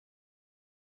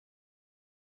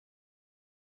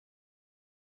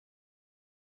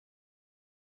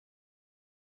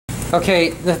Okay,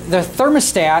 the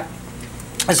thermostat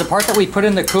is a part that we put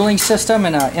in the cooling system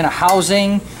in a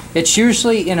housing. It's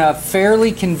usually in a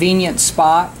fairly convenient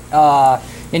spot.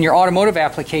 In your automotive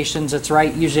applications, it's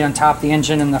right usually on top of the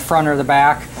engine in the front or the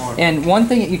back. And one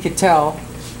thing that you could tell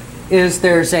is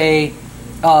there's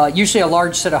usually a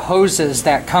large set of hoses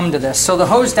that come to this. So the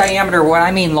hose diameter, when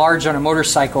I mean large on a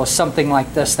motorcycle, is something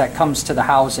like this that comes to the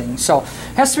housing. So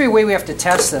it has to be a way we have to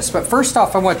test this. But first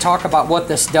off, I want to talk about what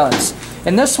this does.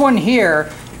 And this one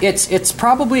here, it's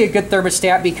probably a good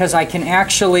thermostat because I can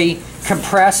actually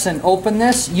compress and open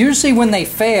this. Usually when they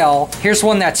fail, here's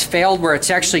one that's failed where it's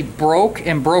actually broke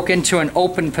into an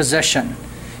open position.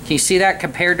 Can you see that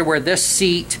compared to where this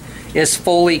seat is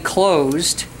fully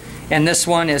closed? And this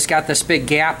one has got this big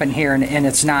gap in here, and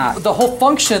it's not. The whole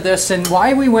function of this and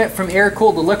why we went from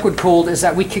air-cooled to liquid-cooled is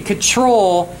that we could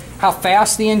control how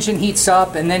fast the engine heats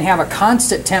up and then have a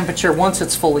constant temperature once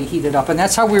it's fully heated up. And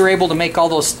that's how we were able to make all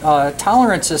those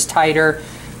tolerances tighter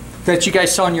that you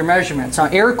guys saw in your measurements.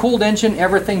 On air-cooled engine,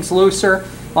 everything's looser.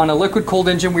 On a liquid-cooled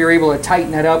engine, we were able to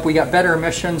tighten it up. We got better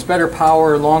emissions, better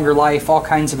power, longer life, all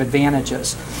kinds of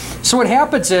advantages. So what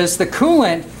happens is the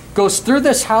coolant goes through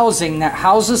this housing that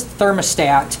houses the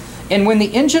thermostat, and when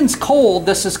the engine's cold,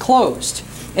 this is closed.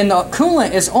 And the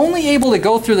coolant is only able to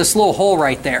go through this little hole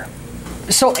right there.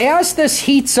 So as this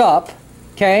heats up,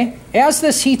 okay, as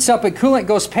this heats up and coolant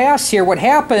goes past here, what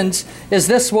happens is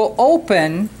this will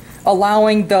open,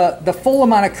 allowing the full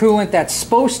amount of coolant that's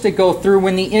supposed to go through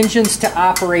when the engine's to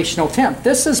operational temp.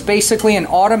 This is basically an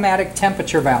automatic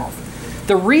temperature valve.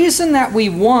 The reason that we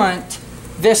want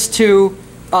this to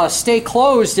stay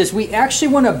closed is we actually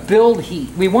want to build heat.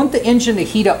 We want the engine to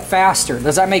heat up faster.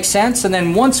 Does that make sense? And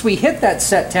then once we hit that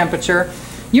set temperature,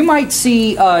 you might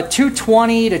see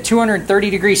 220 to 230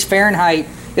 degrees Fahrenheit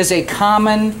is a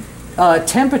common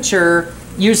temperature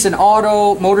used in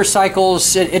auto,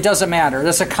 motorcycles. It doesn't matter.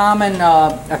 That's a common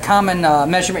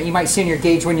measurement you might see in your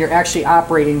gauge when you're actually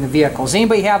operating the vehicle. Does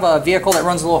anybody have a vehicle that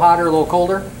runs a little hotter, a little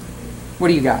colder? What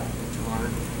do you got?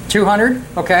 200?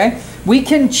 Okay. We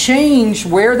can change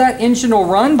where that engine will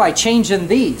run by changing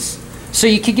these. So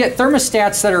you could get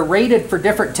thermostats that are rated for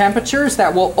different temperatures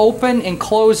that will open and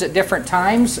close at different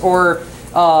times, or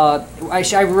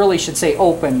I really should say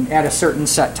open at a certain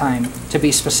set time to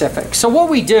be specific. So what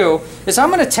we do is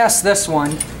I'm going to test this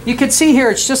one. You can see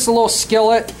here it's just a little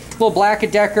skillet, a little Black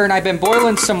 & Decker, and I've been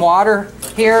boiling some water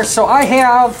here. So I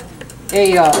have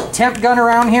a temp gun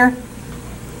around here.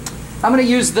 I'm going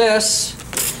to use this.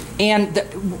 And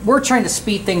we're trying to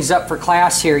speed things up for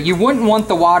class here. You wouldn't want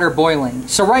the water boiling.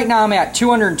 So right now I'm at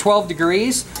 212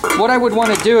 degrees. What I would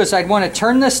want to do is I'd want to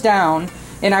turn this down,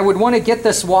 and I would want to get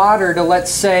this water to,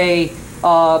 let's say,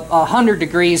 100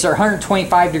 degrees or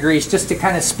 125 degrees, just to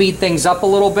kind of speed things up a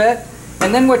little bit.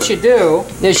 And then what you do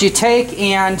is you take,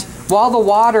 and while the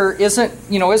water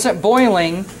isn't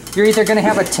boiling, you're either going to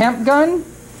have a temp gun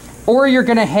or you're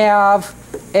going to have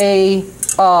a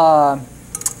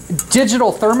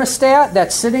digital thermostat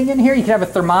that's sitting in here. You can have a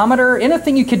thermometer,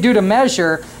 anything you could do to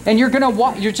measure, and you're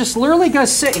just literally going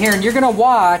to sit here and you're going to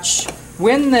watch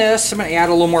when this, I'm going to add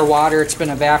a little more water, it's been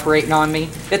evaporating on me.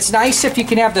 It's nice if you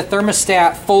can have the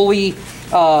thermostat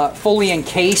fully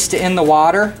encased in the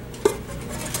water.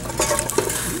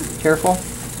 Careful.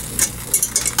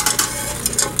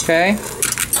 Okay.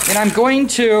 And I'm going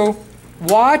to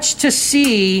watch to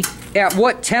see at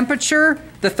what temperature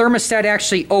the thermostat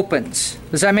actually opens.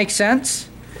 Does that make sense?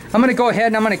 I'm going to go ahead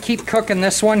and I'm going to keep cooking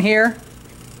this one here.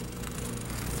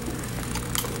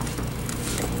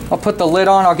 I'll put the lid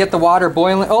on. I'll get the water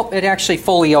boiling. Oh, it actually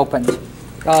fully opened.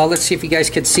 Let's see if you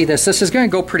guys can see this. This is going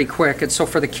to go pretty quick. And so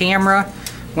for the camera,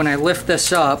 when I lift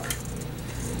this up,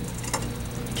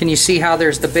 can you see how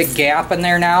there's the big gap in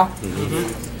there now?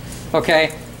 Mm-hmm.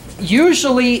 Okay.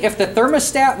 Usually, if the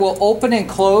thermostat will open and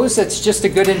close, it's just a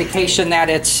good indication that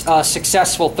it's a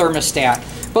successful thermostat.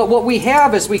 But what we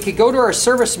have is we could go to our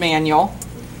service manual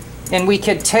and we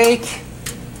could take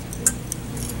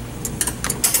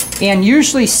and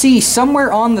usually see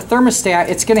somewhere on the thermostat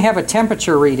it's going to have a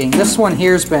temperature reading. This one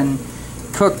here's been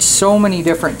cooked so many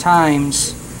different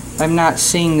times, I'm not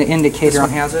seeing the indicator. This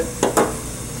one has it?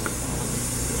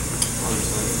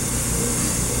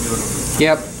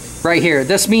 Yep. Right here.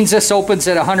 This means this opens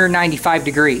at 195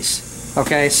 degrees.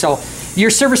 Okay, so your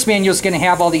service manual is going to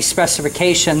have all these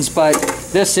specifications, but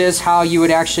this is how you would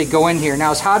actually go in here.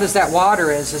 Now, as hot as that water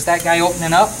is that guy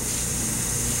opening up?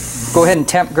 Go ahead and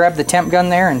grab the temp gun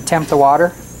there and temp the water.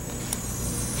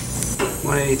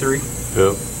 183.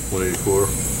 Yep, 184.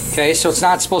 Okay, so it's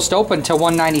not supposed to open until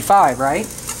 195, right?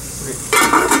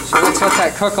 So let's let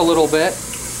that cook a little bit,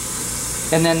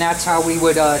 and then that's how we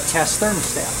would test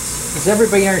thermostats. Does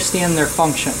everybody understand their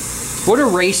function? What do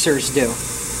racers do?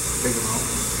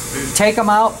 Take them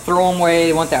out, throw them away.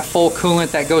 They want that full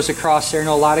coolant that goes across there. I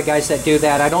know a lot of guys that do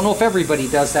that. I don't know if everybody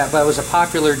does that, but it was a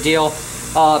popular deal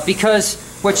because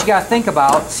what you got to think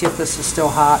about, see if this is still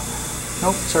hot.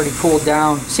 Nope, it's already cooled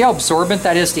down. See how absorbent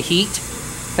that is to heat?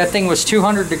 That thing was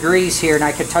 200 degrees here and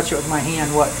I could touch it with my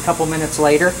hand, what, a couple minutes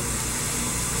later?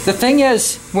 The thing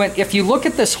is, if you look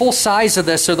at this whole size of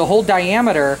this or the whole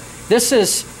diameter, this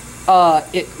is,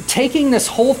 taking this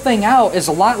whole thing out is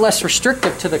a lot less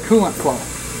restrictive to the coolant flow.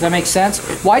 Does that make sense?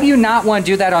 Why do you not want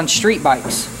to do that on street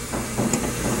bikes?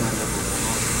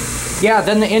 Yeah,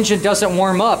 then the engine doesn't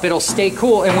warm up. It'll stay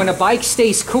cool. And when a bike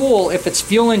stays cool, if it's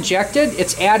fuel injected,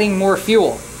 it's adding more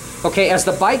fuel. Okay, as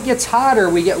the bike gets hotter,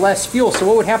 we get less fuel. So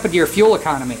what would happen to your fuel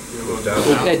economy?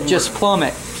 It just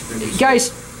plummet.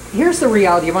 Guys, here's the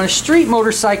reality. On a street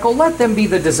motorcycle, let them be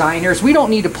the designers. We don't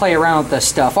need to play around with this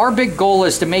stuff. Our big goal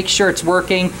is to make sure it's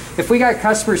working. If we got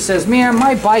customers who says, man,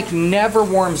 my bike never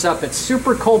warms up. It's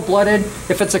super cold-blooded.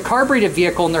 If it's a carbureted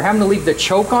vehicle and they're having to leave the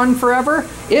choke on forever,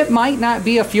 it might not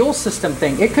be a fuel system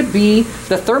thing. It could be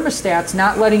the thermostat's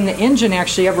not letting the engine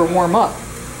actually ever warm up.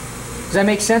 Does that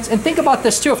make sense? And think about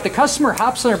this too. If the customer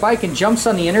hops on their bike and jumps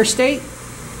on the interstate,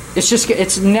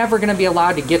 it's never going to be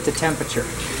allowed to get to temperature.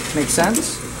 Make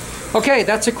sense? Okay,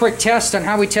 that's a quick test on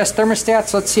how we test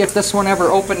thermostats. Let's see if this one ever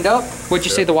opened up. What'd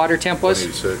you say the water temp was?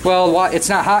 186. Well, it's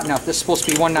not hot enough. This is supposed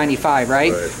to be 195,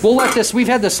 right? We'll let this, we've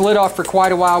had this lid off for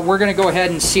quite a while. We're going to go ahead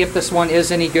and see if this one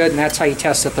is any good, and that's how you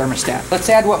test the thermostat. Let's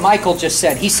add what Michael just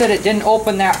said. He said it didn't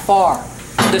open that far.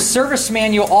 The service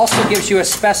manual also gives you a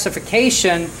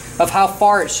specification of how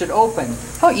far it should open.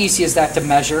 How easy is that to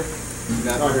measure?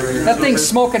 That thing's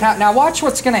smoking hot. Now watch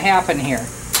what's going to happen here,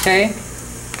 okay?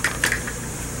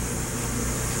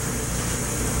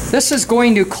 This is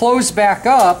going to close back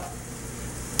up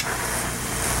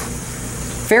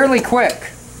fairly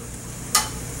quick.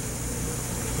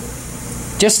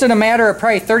 Just in a matter of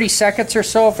probably 30 seconds or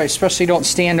so, if I especially don't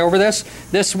stand over this,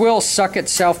 this will suck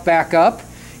itself back up.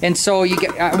 And so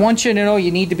I want you to know you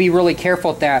need to be really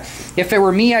careful with that. If it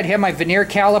were me, I'd have my veneer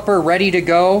caliper ready to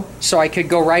go so I could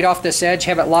go right off this edge,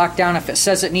 have it locked down. If it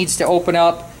says it needs to open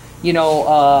up, you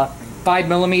know, 5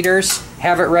 millimeters,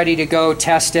 have it ready to go,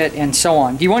 test it, and so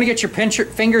on. Do you want to get your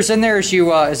fingers in there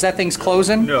as that thing's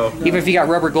closing? No. Even if you got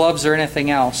rubber gloves or anything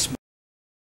else.